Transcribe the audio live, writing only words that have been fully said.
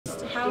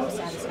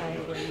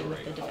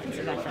the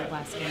defensive effort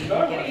last game?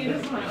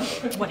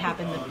 What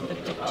happened the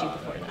two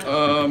before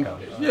that?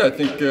 Yeah, I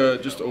think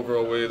just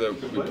overall way that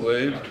we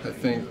played. I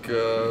think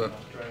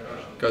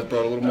guys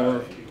brought a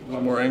little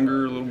more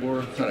anger, a little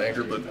more not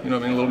anger, but a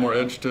little more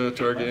edge to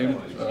our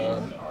game.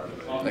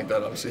 I think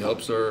that obviously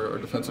helps our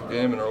defensive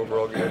game and our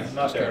overall game.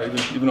 Just kind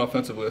of even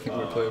offensively, I think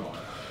we play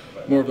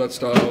more of that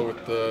style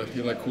with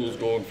even like Cool's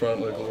goal in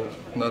front, like a little,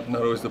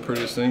 not always the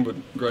prettiest thing, but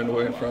grind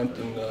away in front,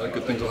 and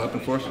good things will happen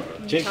for us.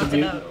 Jacob,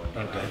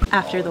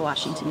 after the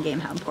Washington game,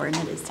 how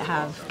important it is to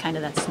have kind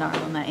of that snarl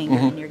and that anger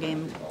in your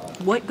game.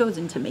 What goes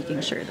into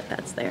making sure that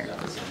that's there?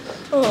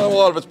 A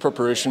lot of it's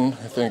preparation.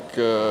 I think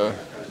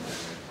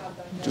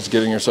just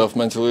getting yourself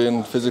mentally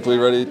and physically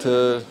ready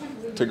to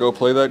go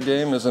play that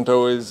game isn't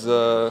always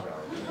the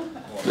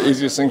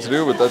easiest thing to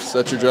do, but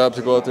that's your job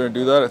to go out there and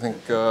do that. I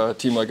think a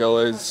team like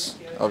LA is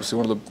obviously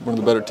one of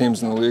the better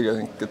teams in the league. I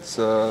think it's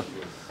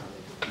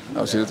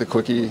obviously with the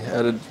quickie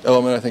added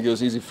element. I think it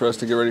was easy for us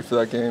to get ready for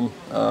that game,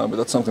 but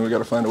that's something we got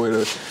to find a way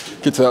to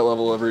get to that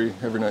level every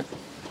night.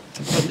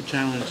 What's the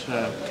challenge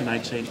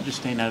tonight, just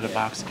staying out of the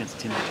box against a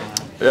team like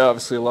Toronto? Yeah,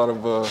 obviously a lot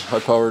of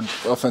high-powered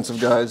offensive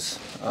guys.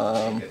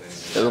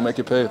 It'll make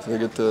you pay if they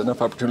get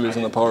enough opportunities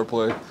in the power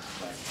play.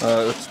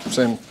 It's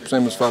same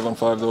as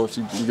 5-on-5 though. If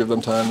you give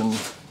them time and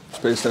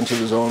space to enter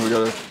the zone, we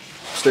got to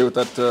stay with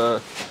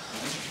that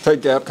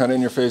tight gap, kind of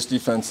in your face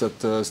defense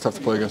that is tough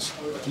to play against.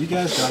 You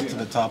guys got to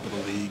the top of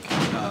the league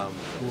a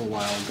little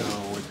while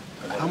ago.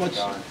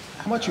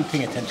 How much are you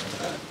paying attention to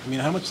that? I mean,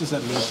 how much does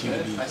that mean to you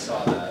to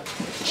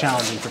be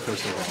challenging for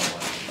first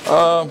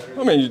overall?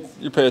 I mean,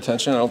 you pay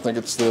attention. I don't think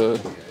it's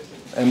the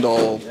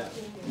end-all,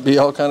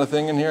 be-all kind of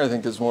thing in here. I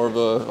think it's more of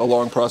a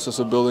long process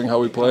of building how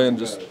we play and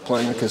just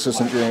playing a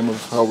consistent game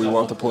of how we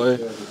want to play.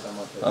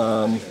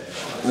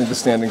 I think the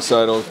standing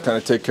side will kind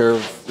of take care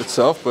of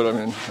itself, but I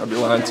mean, I'd be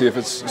lying to you if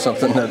it's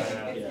something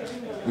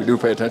that we do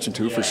pay attention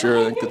to for sure.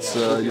 I think it's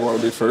you want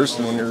to be first,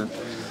 and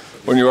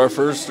when you are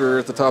first or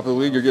at the top of the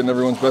league, you're getting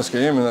everyone's best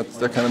game, and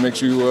that kind of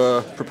makes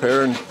you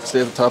prepare and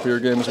stay at the top of your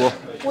game as well.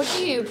 What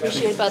do you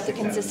appreciate about the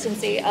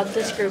consistency of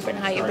this group and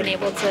how you've been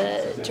able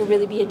to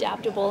really be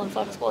adaptable and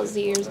flexible as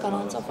the year's gone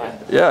on so far?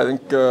 Yeah, I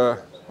think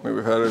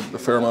we've had a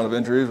fair amount of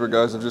injuries where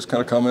guys have just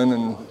kind of come in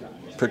and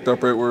picked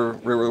up right where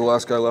the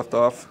last guy left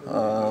off.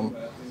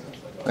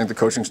 I think the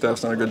coaching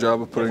staff's done a good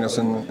job of putting us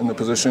in the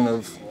position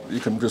of you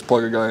can just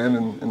plug a guy in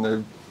and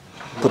they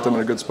put them in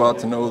a good spot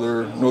to know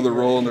their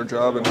role and their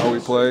job and how we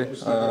play.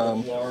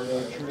 So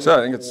yeah,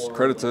 I think it's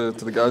credit to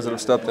the guys that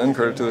have stepped in,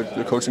 credit to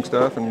the coaching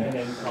staff, and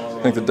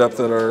I think the depth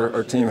that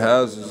our team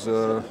has is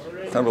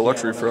kind of a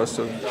luxury for us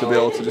to be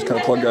able to just kind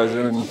of plug guys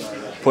in and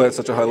play at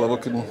such a high level,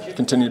 can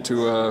continue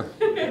to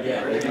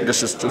I guess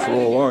just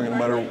roll along, and no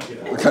matter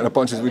what kind of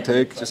punches we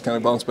take, just kind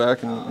of bounce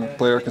back and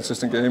play our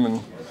consistent game,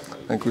 and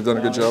I think we've done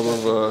a good job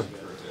of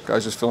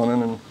guys just filling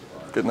in and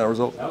getting that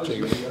result.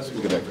 Speaking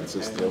of that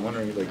consistency, I'm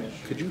wondering,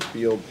 could you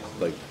feel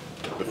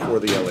before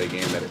the LA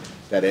game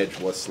that edge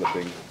was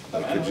slipping?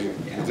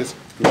 Is this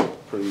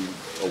group pretty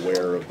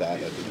aware of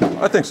that at the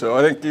time? I think so.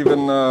 I think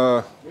even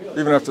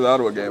after the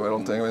Ottawa game, I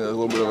don't think we had a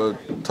little bit of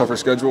a tougher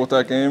schedule with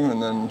that game,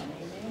 and then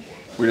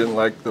we didn't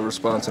like the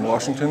response in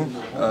Washington,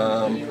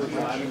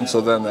 and so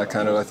then that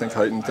kind of, I think,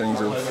 heightened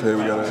things of, hey,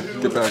 we got to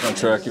get back on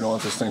track. You don't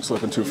want this thing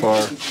slipping too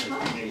far.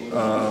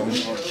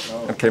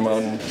 And came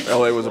out, and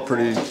LA was a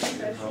pretty,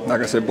 not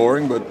going to say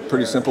boring, but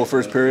pretty simple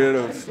first period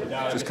of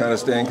just kind of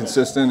staying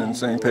consistent and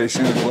staying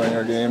patient and playing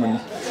our game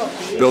and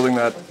building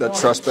that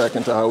trust back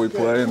into how we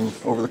play. And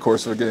over the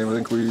course of a game, I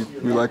think we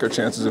like our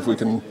chances if we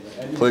can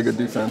play good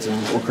defense,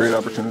 and we'll create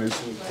opportunities.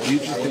 Do you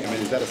just think,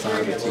 is that a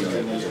sign of a team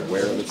that is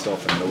aware of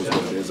itself and knows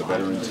what it is, a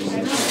veteran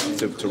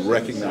team, to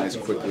recognize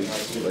quickly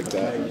like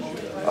that?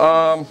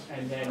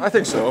 I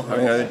think so. I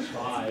mean, I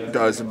think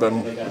guys have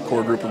been, a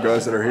core group of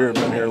guys that are here have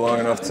been here long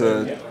enough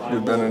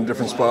we've been in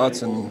different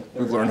spots, and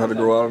we've learned how to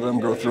grow out of them,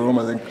 grow through them.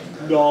 I think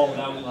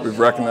we've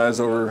recognized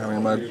over,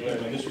 my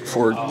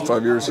 4 or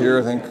 5 years here,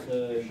 I think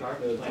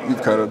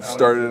we've kind of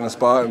started in a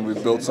spot and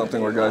we've built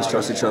something where guys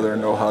trust each other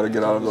and know how to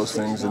get out of those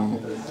things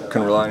and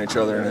can rely on each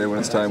other. And hey, when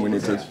it's time, we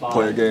need to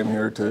play a game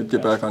here to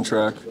get back on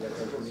track.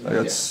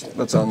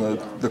 That's on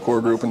the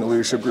core group and the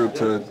leadership group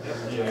to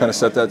kind of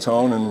set that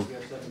tone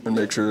and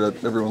make sure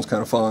that everyone's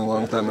kind of following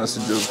along with that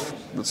message of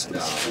it's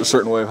a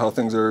certain way of how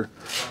things are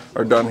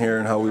done here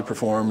and how we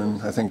perform.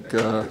 And I think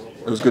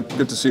it was good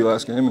to see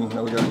last game, and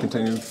now we got to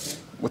continue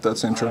with that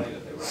same trend.